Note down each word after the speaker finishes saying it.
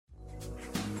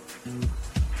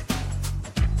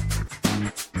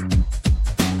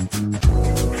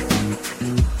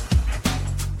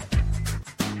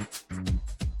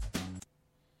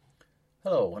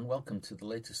welcome to the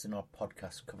latest in our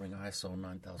podcast covering ISO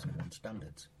 9001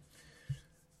 standards.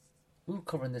 We'll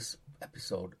cover in this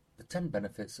episode the 10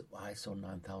 benefits of ISO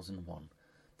 9001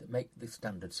 that make the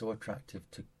standard so attractive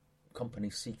to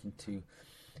companies seeking to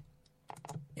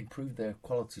improve their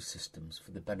quality systems for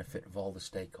the benefit of all the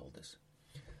stakeholders.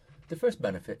 The first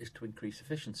benefit is to increase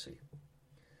efficiency.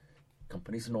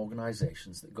 Companies and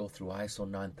organisations that go through ISO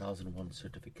 9001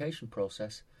 certification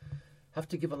process have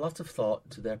to give a lot of thought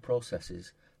to their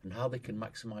processes and how they can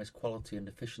maximise quality and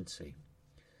efficiency.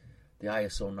 The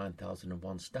ISO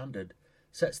 9001 standard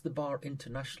sets the bar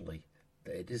internationally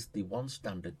that it is the one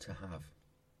standard to have.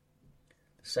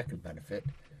 The second benefit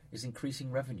is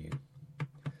increasing revenue.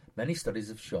 Many studies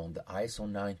have shown that ISO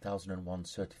 9001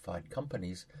 certified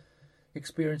companies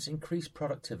experience increased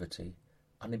productivity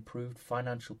and improved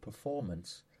financial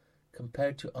performance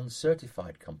compared to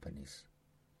uncertified companies.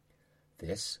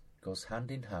 This goes hand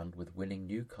in hand with winning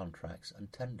new contracts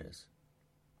and tenders.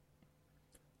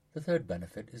 The third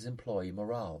benefit is employee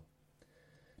morale.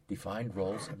 Defined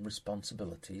roles and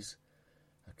responsibilities,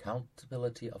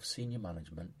 accountability of senior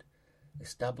management,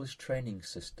 established training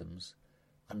systems,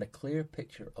 and a clear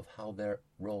picture of how their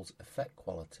roles affect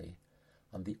quality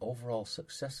and the overall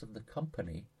success of the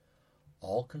company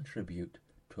all contribute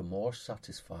to a more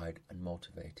satisfied and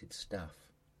motivated staff.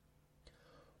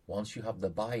 Once you have the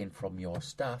buy-in from your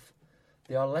staff,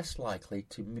 they are less likely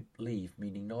to leave,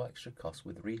 meaning no extra cost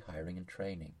with rehiring and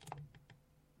training.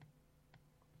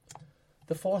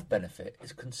 The fourth benefit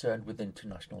is concerned with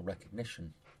international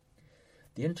recognition.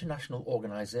 The International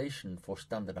Organization for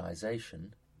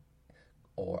Standardization,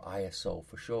 or ISO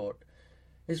for short,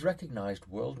 is recognized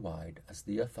worldwide as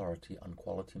the authority on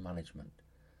quality management,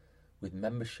 with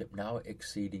membership now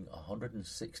exceeding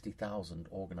 160,000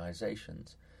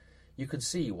 organizations. You can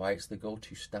see why it's the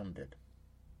go-to standard.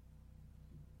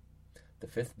 The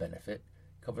fifth benefit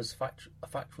covers a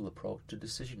factual approach to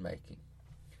decision-making.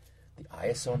 The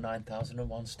ISO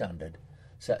 9001 standard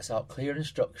sets out clear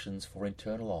instructions for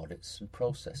internal audits and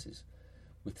processes,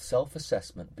 with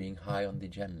self-assessment being high on the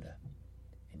agenda.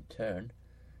 In turn,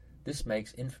 this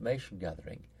makes information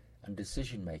gathering and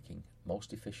decision-making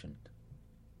most efficient.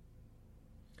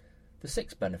 The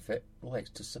sixth benefit relates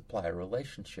to supplier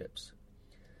relationships.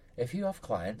 If you have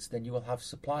clients, then you will have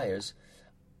suppliers,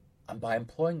 and by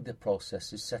employing the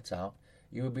processes set out,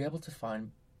 you will be able to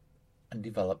find and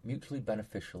develop mutually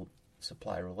beneficial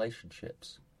supplier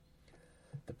relationships.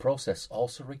 The process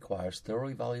also requires thorough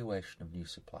evaluation of new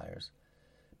suppliers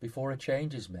before a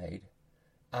change is made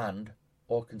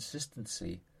or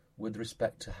consistency with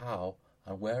respect to how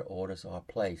and where orders are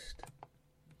placed.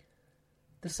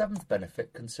 The seventh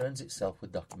benefit concerns itself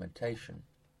with documentation.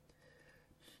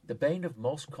 The bane of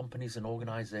most companies' and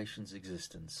organisations'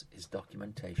 existence is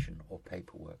documentation or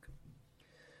paperwork.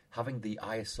 Having the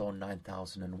ISO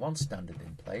 9001 standard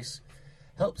in place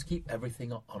helps keep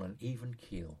everything on an even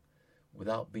keel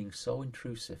without being so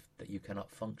intrusive that you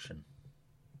cannot function.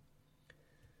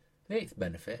 The eighth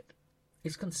benefit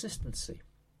is consistency.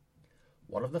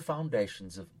 One of the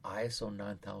foundations of ISO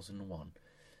 9001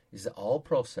 is that all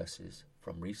processes,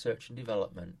 from research and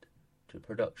development to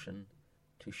production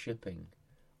to shipping,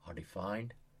 are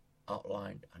defined,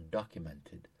 outlined and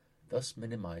documented, thus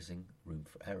minimizing room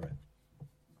for error.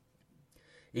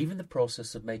 Even the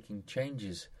process of making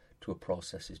changes to a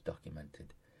process is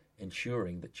documented,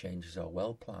 ensuring that changes are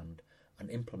well planned and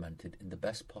implemented in the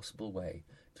best possible way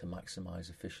to maximize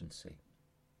efficiency.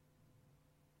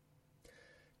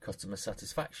 Customer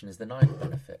satisfaction is the ninth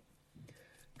benefit.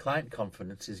 Client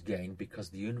confidence is gained because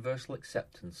the universal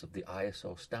acceptance of the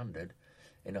ISO standard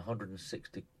in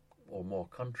 160 or more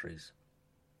countries.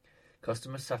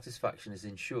 Customer satisfaction is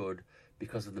ensured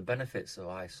because of the benefits of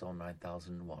ISO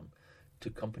 9001 to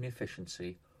company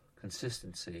efficiency,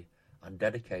 consistency and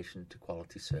dedication to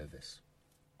quality service.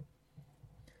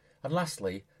 And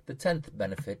lastly, the 10th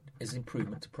benefit is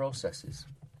improvement to processes.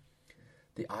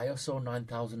 The ISO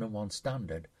 9001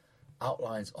 standard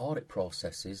outlines audit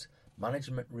processes,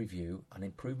 management review and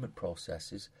improvement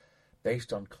processes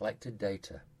based on collected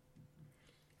data.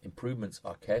 Improvements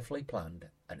are carefully planned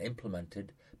and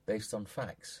implemented based on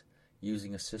facts,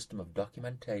 using a system of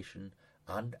documentation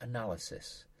and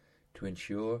analysis to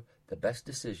ensure the best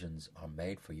decisions are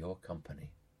made for your company.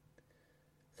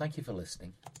 Thank you for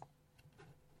listening.